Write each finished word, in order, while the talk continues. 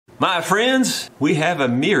My friends, we have a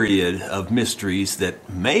myriad of mysteries that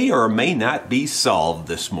may or may not be solved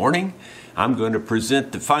this morning. I'm going to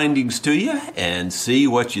present the findings to you and see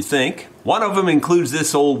what you think. One of them includes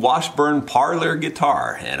this old Washburn Parlor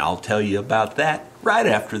guitar, and I'll tell you about that right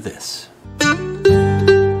after this.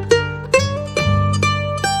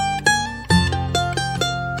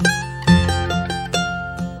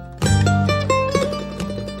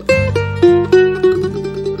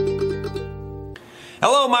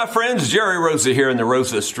 Hello my friends, Jerry Rosa here in the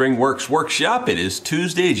Rosa String Works Workshop. It is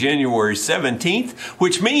Tuesday, January 17th,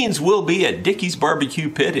 which means we'll be at Dickey's Barbecue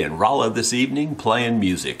Pit in Rolla this evening playing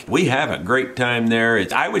music. We have a great time there.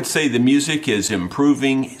 I would say the music is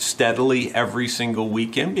improving steadily every single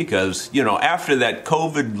weekend because, you know, after that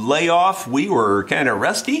COVID layoff, we were kind of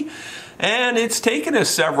rusty. And it's taken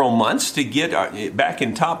us several months to get back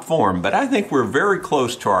in top form, but I think we're very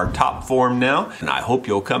close to our top form now, and I hope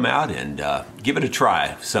you'll come out and give it a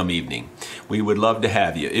try some evening. We would love to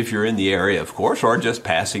have you if you're in the area, of course, or just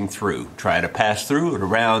passing through. Try to pass through at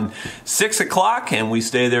around 6 o'clock, and we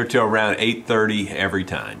stay there till around 8:30 every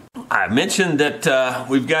time. I mentioned that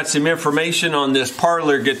we've got some information on this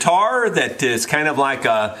Parlor guitar that is kind of like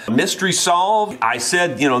a mystery solved. I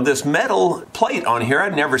said, you know, this metal plate on here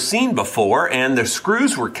I'd never seen before, and the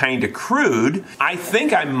screws were kind of crude. I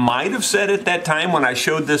think I might have said at that time when I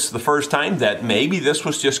showed this the first time that maybe this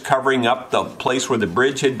was just covering up the place where the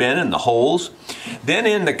bridge had been and the holes. Then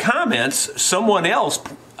in the comments, someone else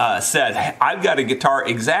said, I've got a guitar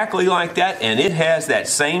exactly like that, and it has that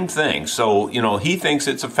same thing. So, you know, he thinks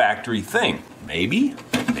it's a factory thing. Maybe,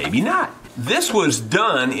 maybe not. This was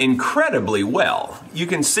done incredibly well. You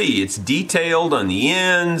can see it's detailed on the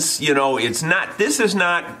ends. You know, this is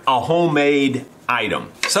not a homemade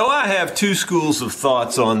item. So I have two schools of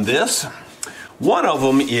thoughts on this. One of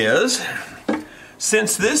them is,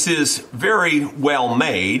 since this is very well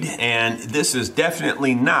made, and this is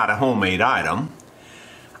definitely not a homemade item,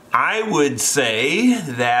 I would say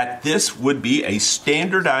that this would be a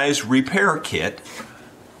standardized repair kit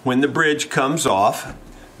when the bridge comes off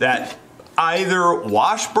that either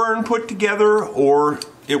Washburn put together or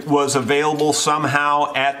it was available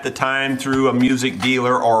somehow at the time through a music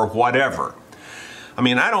dealer or whatever. I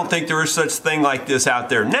mean, I don't think there is such thing like this out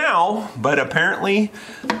there now, but apparently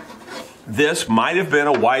this might have been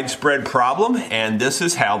a widespread problem, and this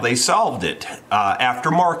is how they solved it.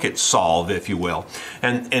 Aftermarket solve, if you will.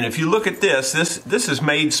 And if you look at this is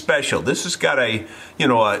made special. This has got a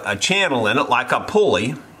channel in it like a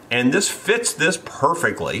pulley, and this fits this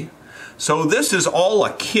perfectly. So this is all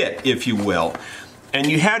a kit, if you will. And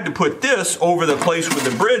you had to put this over the place where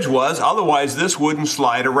the bridge was, otherwise this wouldn't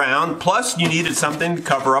slide around. Plus you needed something to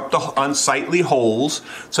cover up the unsightly holes.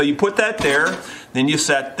 So you put that there, then you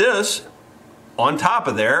set this on top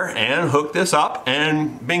of there and hook this up,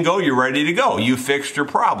 and bingo, you're ready to go. You fixed your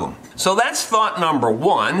problem. So that's thought number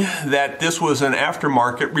one, that this was an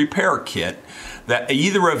aftermarket repair kit that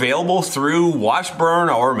either available through Washburn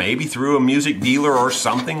or maybe through a music dealer or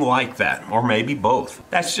something like that, or maybe both.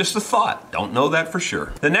 That's just a thought. Don't know that for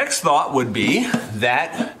sure. The next thought would be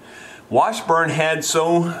that Washburn had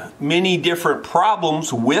so many different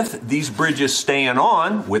problems with these bridges staying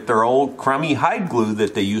on with their old crummy hide glue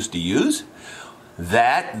that they used to use,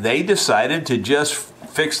 that they decided to just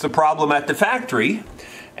fix the problem at the factory,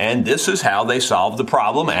 and this is how they solved the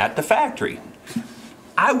problem at the factory.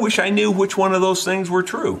 I wish I knew which one of those things were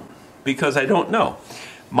true, because I don't know.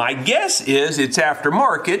 My guess is it's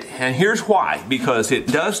aftermarket, and here's why. Because it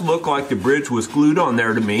does look like the bridge was glued on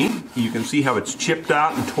there to me. You can see how it's chipped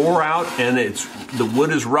out and tore out, and the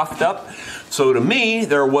wood is roughed up. So to me,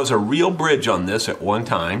 there was a real bridge on this at one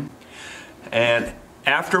time, and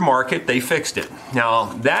aftermarket, they fixed it.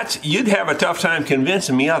 Now, you'd have a tough time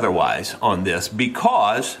convincing me otherwise on this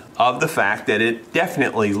because of the fact that it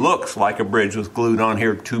definitely looks like a bridge was glued on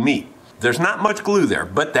here to me. There's not much glue there,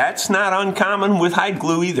 but that's not uncommon with hide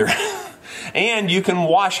glue either. And you can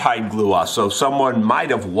wash hide glue off, so someone might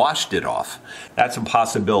have washed it off. That's a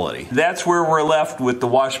possibility. That's where we're left with the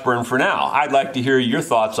Washburn for now. I'd like to hear your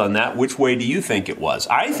thoughts on that. Which way do you think it was?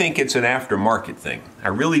 I think it's an aftermarket thing. I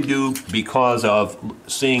really do, because of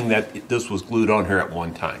seeing that this was glued on here at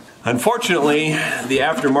one time. Unfortunately, the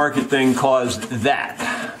aftermarket thing caused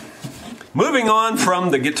that. Moving on from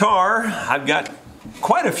the guitar, I've got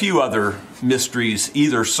quite a few other mysteries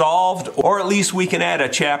either solved, or at least we can add a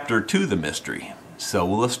chapter to the mystery. So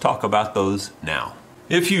let's talk about those now.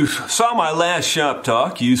 If you saw my last shop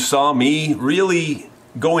talk, you saw me really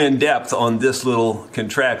go in depth on this little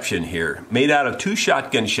contraption here, made out of two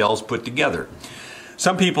shotgun shells put together.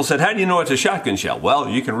 Some people said, how do you know it's a shotgun shell? Well,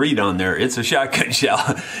 you can read on there, it's a shotgun shell.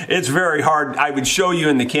 It's very hard. I would show you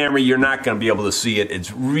in the camera, you're not going to be able to see it.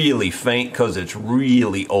 It's really faint because it's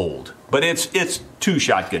really old. But it's 2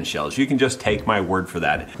 shotgun shells. You can just take my word for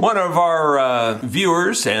that. One of our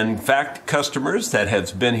viewers, and in fact customers that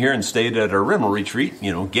has been here and stayed at our rental retreat,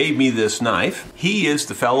 gave me this knife. He is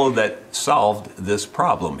the fellow that solved this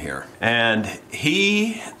problem here. And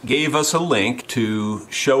he gave us a link to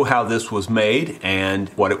show how this was made and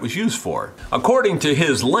what it was used for. According to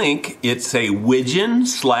his link, it's a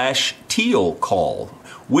widgeon/teal call.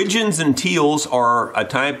 Widgeons and teals are a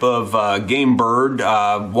type of game bird,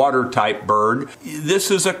 water type bird. This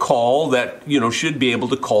is a call that, should be able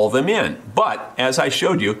to call them in. But, as I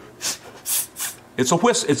showed you, it's a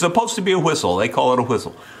whistle. It's supposed to be a whistle. They call it a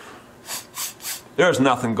whistle. There's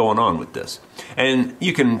nothing going on with this. And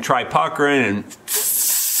you can try puckering and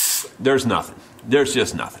there's nothing. There's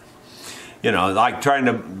just nothing. Like trying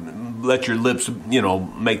to let your lips,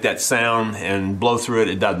 make that sound and blow through it,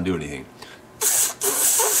 it doesn't do anything.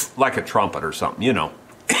 Like a trumpet or something,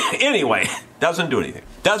 Anyway, doesn't do anything.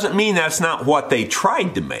 Doesn't mean that's not what they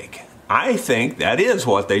tried to make. I think that is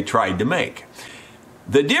what they tried to make.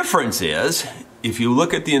 The difference is, if you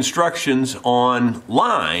look at the instructions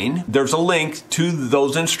online, there's a link to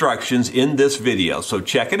those instructions in this video. So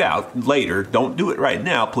check it out later. Don't do it right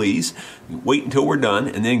now, please. Wait until we're done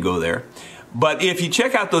and then go there. But if you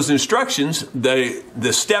check out those instructions,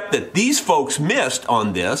 the step that these folks missed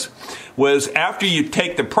on this was after you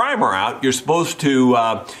take the primer out, you're supposed to,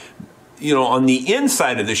 on the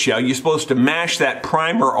inside of the shell, you're supposed to mash that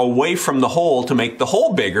primer away from the hole to make the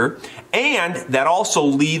hole bigger. And that also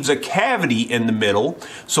leaves a cavity in the middle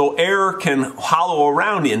so air can hollow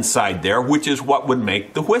around inside there, which is what would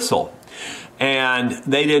make the whistle. And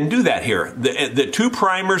they didn't do that here. The 2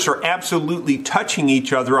 primers are absolutely touching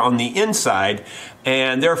each other on the inside,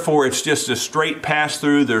 and therefore it's just a straight pass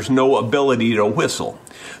through. There's no ability to whistle.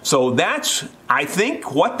 So that's, I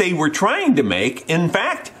think, what they were trying to make. In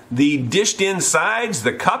fact, the dished in sides,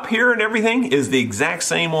 the cup here and everything is the exact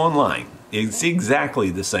same online. It's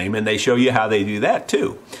exactly the same, and they show you how they do that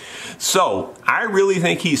too. So I really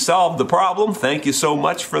think he solved the problem. Thank you so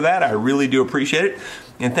much for that. I really do appreciate it.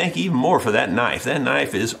 And thank you even more for that knife. That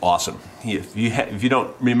knife is awesome. If you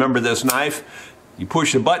don't remember this knife, you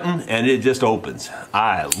push the button and it just opens.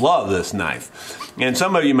 I love this knife. And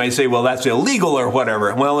some of you may say, well, that's illegal or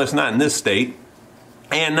whatever. Well, it's not in this state.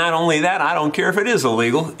 And not only that, I don't care if it is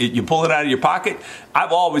illegal. You pull it out of your pocket.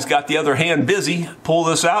 I've always got the other hand busy. Pull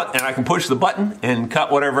this out and I can push the button and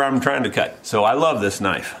cut whatever I'm trying to cut. So I love this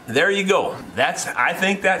knife. There you go. I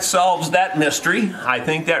think that solves that mystery. I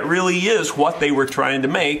think that really is what they were trying to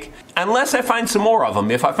make. Unless I find some more of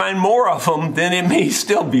them. If I find more of them, then it may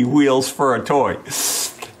still be wheels for a toy.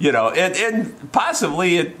 And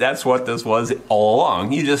possibly that's what this was all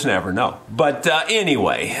along. You just never know. But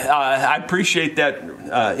anyway, I appreciate that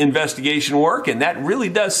investigation work, and that really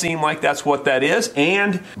does seem like that's what that is.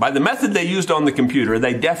 And by the method they used on the computer,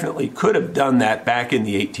 they definitely could have done that back in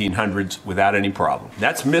the 1800s without any problem.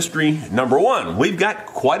 That's mystery number 1. We've got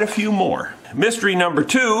quite a few more. Mystery number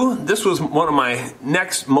 2, this was one of my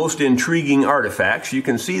next most intriguing artifacts. You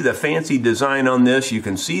can see the fancy design on this. You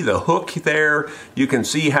can see the hook there. You can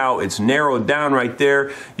see how it's narrowed down right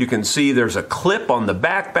there. You can see there's a clip on the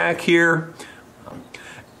back here.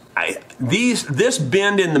 This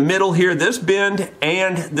bend in the middle here, this bend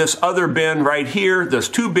and this other bend right here, there's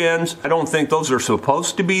 2 bends. I don't think those are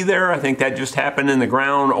supposed to be there. I think that just happened in the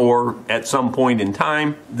ground or at some point in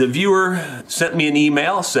time. The viewer sent me an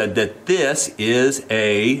email, said that this is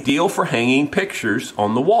a deal for hanging pictures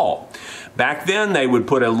on the wall. Back then they would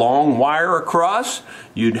put a long wire across,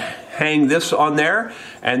 you'd hang this on there,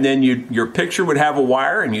 and then your picture would have a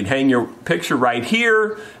wire, and you'd hang your picture right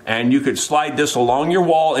here, and you could slide this along your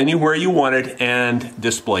wall anywhere you wanted and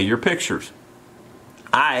display your pictures.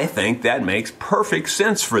 I think that makes perfect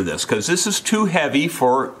sense for this, because this is too heavy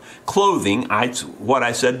for clothing. That's what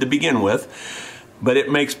I said to begin with. But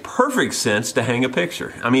it makes perfect sense to hang a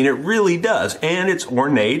picture. I mean, it really does. And it's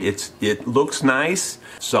ornate. It looks nice.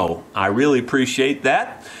 So I really appreciate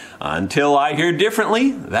that. Until I hear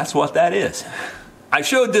differently, that's what that is. I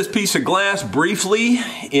showed this piece of glass briefly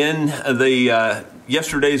in the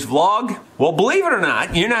yesterday's vlog. Well, believe it or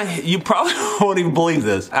not, you probably won't even believe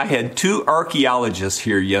this. I had 2 archaeologists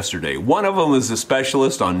here yesterday. One of them is a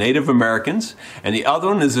specialist on Native Americans, and the other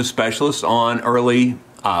one is a specialist on early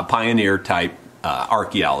pioneer type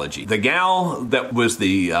archaeology. The gal that was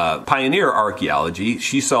the pioneer archaeology,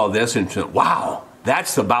 she saw this and said, wow,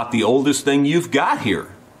 that's about the oldest thing you've got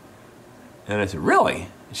here. And I said, really?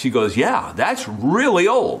 She goes, yeah, that's really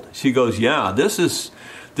old. She goes, yeah, this is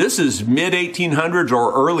mid-1800s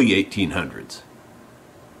or early 1800s.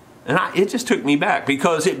 And it just took me back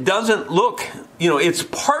because it doesn't look, it's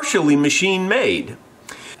partially machine made.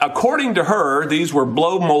 According to her, these were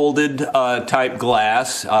blow molded type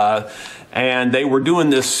glass, and they were doing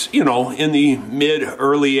this, in the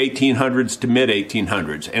early 1800s to mid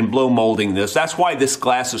 1800s and blow molding this. That's why this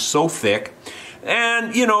glass is so thick.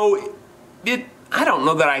 And, I don't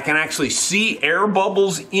know that I can actually see air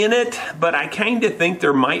bubbles in it, but I kind of think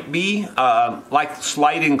there might be like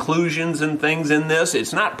slight inclusions and things in this.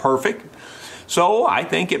 It's not perfect. So I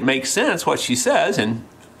think it makes sense what she says, and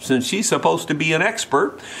since she's supposed to be an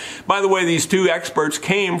expert. By the way, these two experts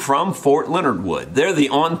came from Fort Leonard Wood. They're the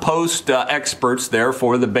on-post experts there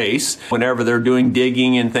for the base. Whenever they're doing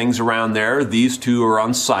digging and things around there, these two are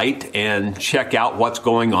on site and check out what's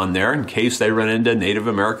going on there in case they run into Native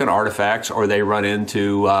American artifacts or they run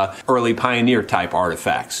into early pioneer type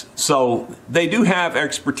artifacts. So they do have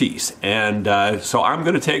expertise, and so I'm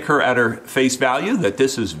going to take her at her face value that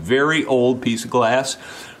this is very old piece of glass.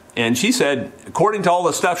 And she said, according to all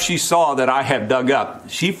the stuff she saw that I have dug up,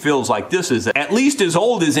 she feels like this is at least as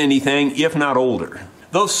old as anything, if not older.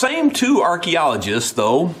 Those same two archaeologists,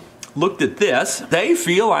 though, looked at this. They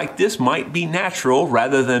feel like this might be natural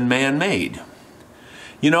rather than man-made.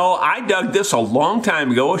 I dug this a long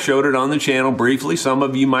time ago. I showed it on the channel briefly. Some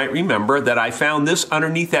of you might remember that I found this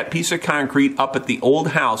underneath that piece of concrete up at the old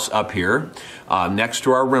house up here next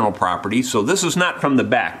to our rental property. So this is not from the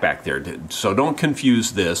back there. So don't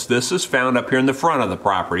confuse this. This is found up here in the front of the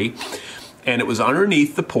property. And it was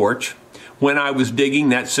underneath the porch when I was digging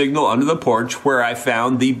that signal under the porch where I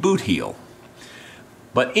found the boot heel.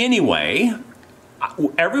 But anyway,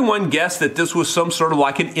 everyone guessed that this was some sort of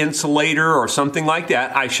like an insulator or something like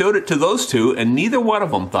that. I showed it to those two, and neither one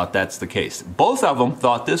of them thought that's the case. Both of them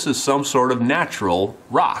thought this is some sort of natural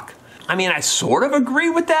rock. I mean, I sort of agree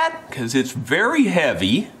with that because it's very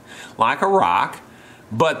heavy, like a rock,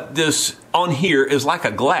 but this on here is like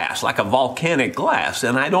a glass, like a volcanic glass,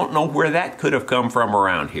 and I don't know where that could have come from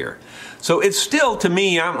around here. So it's still, to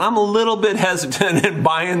me, I'm a little bit hesitant in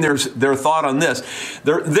buying their thought on this.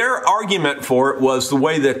 Their argument for it was the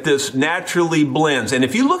way that this naturally blends. And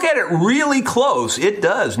if you look at it really close, it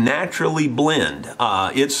does naturally blend.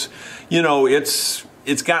 It's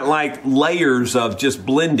got like layers of just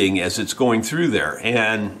blending as it's going through there.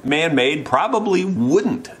 And man-made probably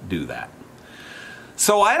wouldn't do that.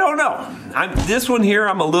 So I don't know. This one here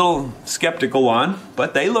I'm a little skeptical on,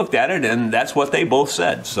 but they looked at it and that's what they both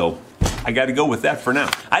said. So I got to go with that for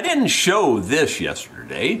now. I didn't show this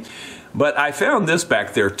yesterday, but I found this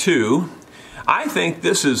back there too. I think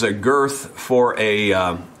this is a girth for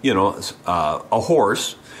a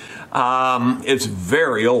horse. It's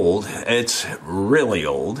very old. It's really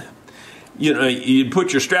old. You'd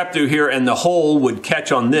put your strap through here and the hole would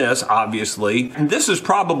catch on this, obviously. And this is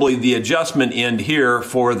probably the adjustment end here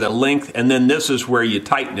for the length, and then this is where you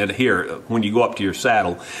tighten it here when you go up to your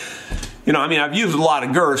saddle. I've used a lot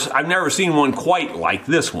of girths. I've never seen one quite like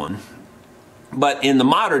this one. But in the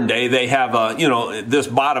modern day, they have this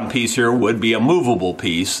bottom piece here would be a movable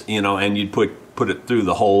piece, and you'd put it through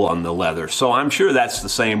the hole on the leather. So I'm sure that's the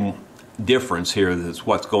same difference here that's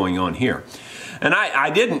what's going on here. And I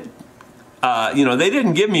didn't, they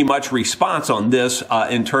didn't give me much response on this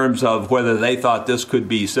in terms of whether they thought this could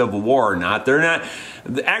be Civil War or not. They're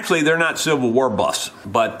not Civil War buffs.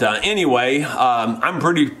 But anyway, I'm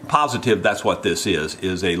pretty positive that's what this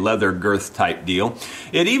is a leather girth type deal.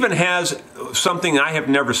 It even has something I have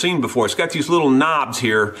never seen before. It's got these little knobs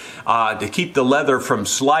here to keep the leather from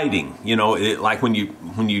sliding. Like when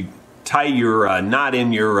you tie your knot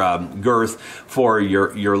in your girth for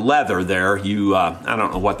your leather there. I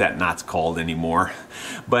don't know what that knot's called anymore.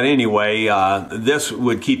 But anyway, this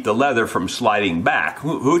would keep the leather from sliding back,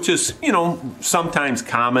 which is, sometimes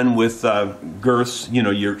common with girths.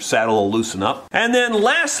 Your saddle will loosen up. And then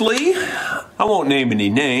lastly, I won't name any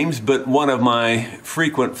names, but one of my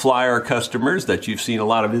frequent flyer customers that you've seen a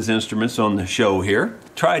lot of his instruments on the show here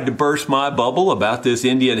tried to burst my bubble about this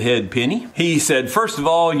Indian head penny. He said, first of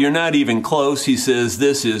all, you're not even close. He says,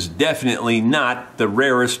 this is definitely not the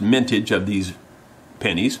rarest mintage of these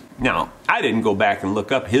pennies. Now, I didn't go back and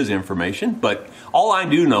look up his information, but all I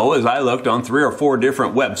do know is I looked on 3 or 4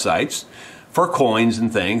 different websites for coins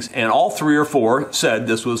and things, and all 3 or 4 said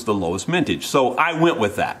this was the lowest mintage. So I went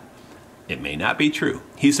with that. It may not be true.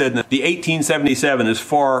 He said that the 1877 is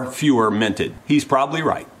far fewer minted. He's probably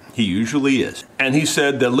right. He usually is. And he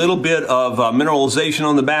said the little bit of mineralization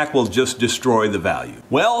on the back will just destroy the value.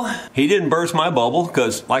 Well, he didn't burst my bubble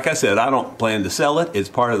because, like I said, I don't plan to sell it. It's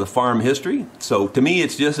part of the farm history. So to me,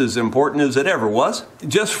 it's just as important as it ever was.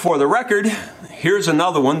 Just for the record, here's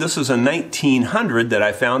another one. This is a 1900 that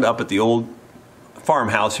I found up at the old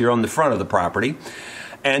farmhouse here on the front of the property.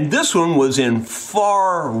 And this one was in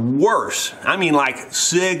far worse, I mean like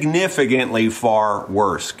significantly far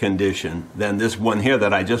worse condition than this one here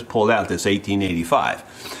that I just pulled out, this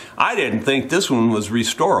 1885. I didn't think this one was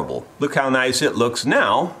restorable. Look how nice it looks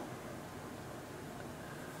now.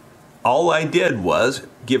 All I did was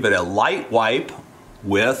give it a light wipe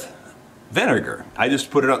with vinegar. I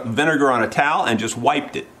just put vinegar on a towel and just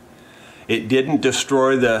wiped it. It didn't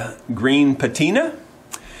destroy the green patina.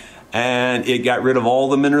 And it got rid of all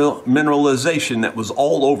the mineralization that was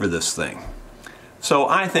all over this thing. So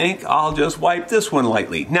I think I'll just wipe this one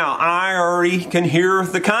lightly. Now, I already can hear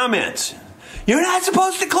the comments. You're not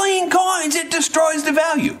supposed to clean coins. It destroys the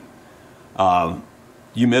value.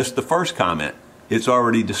 You missed the first comment. It's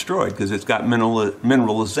already destroyed because it's got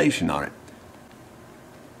mineralization on it.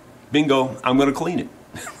 Bingo, I'm going to clean it.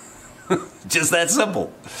 Just that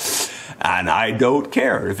simple. And I don't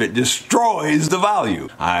care if it destroys the value.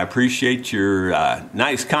 I appreciate your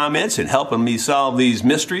nice comments and helping me solve these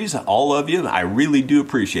mysteries, all of you. I really do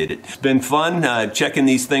appreciate it. It's been fun checking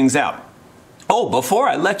these things out. Oh, before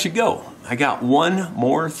I let you go, I got one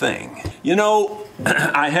more thing. You know,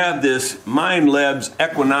 I have this Minelabs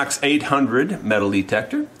Equinox 800 metal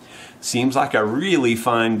detector. Seems like a really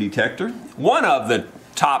fine detector. One of the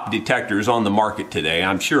top detectors on the market today,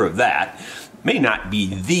 I'm sure of that. May not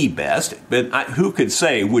be the best, but who could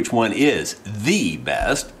say which one is the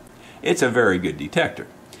best? It's a very good detector.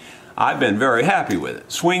 I've been very happy with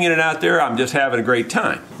it. Swinging it out there, I'm just having a great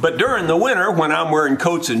time. But during the winter, when I'm wearing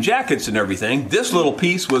coats and jackets and everything, this little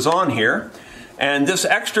piece was on here, and this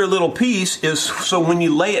extra little piece is so when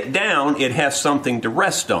you lay it down, it has something to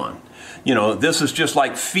rest on. You know, this is just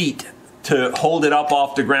like feet to hold it up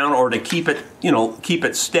off the ground or to keep it, you know, keep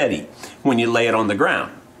it steady when you lay it on the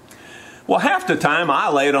ground. Well, half the time I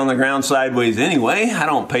lay it on the ground sideways anyway. I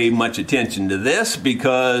don't pay much attention to this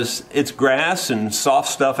because it's grass and soft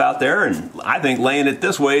stuff out there, and I think laying it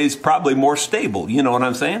this way is probably more stable. You know what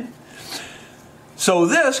I'm saying? So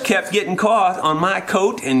this kept getting caught on my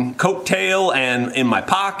coat and coat tail and in my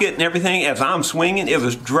pocket and everything as I'm swinging. It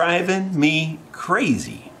was driving me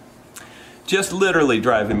crazy. Just literally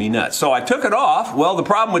driving me nuts. So I took it off. Well, the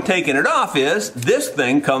problem with taking it off is this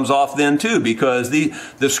thing comes off then too, because the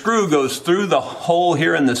screw goes through the hole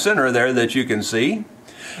here in the center there that you can see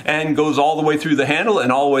and goes all the way through the handle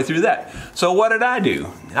and all the way through that. So what did I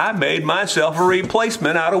do? I made myself a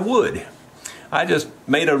replacement out of wood. I just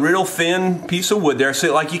made a real thin piece of wood there.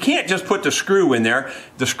 So like you can't just put the screw in there.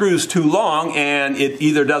 The screw's too long and it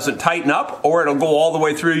either doesn't tighten up or it'll go all the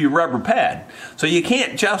way through your rubber pad. So you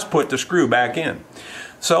can't just put the screw back in.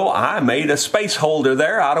 So I made a space holder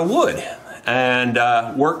there out of wood and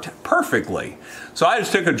worked perfectly. So I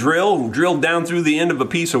just took a drill, drilled down through the end of a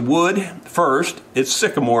piece of wood first. It's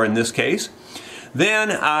sycamore in this case.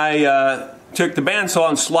 Then I took the bandsaw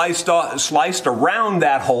and sliced around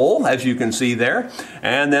that hole, as you can see there,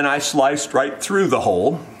 and then I sliced right through the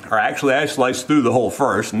hole. Or actually, I sliced through the hole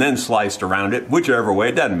first and then sliced around it, whichever way,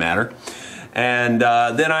 it doesn't matter. And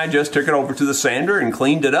then I just took it over to the sander and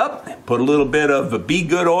cleaned it up, put a little bit of Be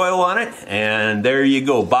Good oil on it, and there you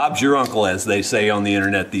go. Bob's your uncle, as they say on the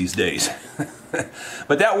internet these days.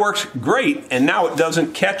 But that works great, and now it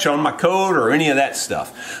doesn't catch on my coat or any of that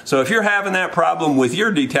stuff. So if you're having that problem with your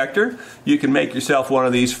detector, you can make yourself one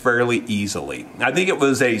of these fairly easily. I think it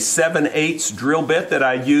was a 7/8 drill bit that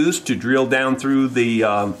I used to drill down through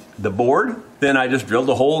the board. Then I just drilled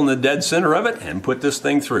a hole in the dead center of it and put this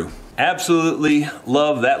thing through. Absolutely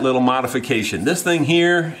love that little modification. This thing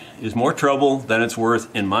here is more trouble than it's worth,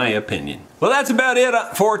 in my opinion. Well, that's about it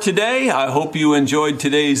for today. I hope you enjoyed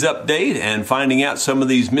today's update and finding out some of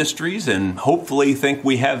these mysteries, and hopefully think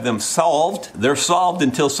we have them solved. They're solved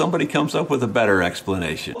until somebody comes up with a better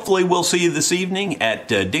explanation. Hopefully we'll see you this evening at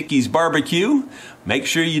Dickie's Barbecue. Make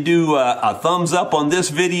sure you do a thumbs up on this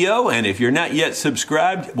video, and if you're not yet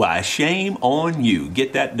subscribed, why, shame on you.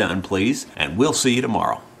 Get that done, please, and we'll see you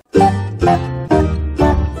tomorrow.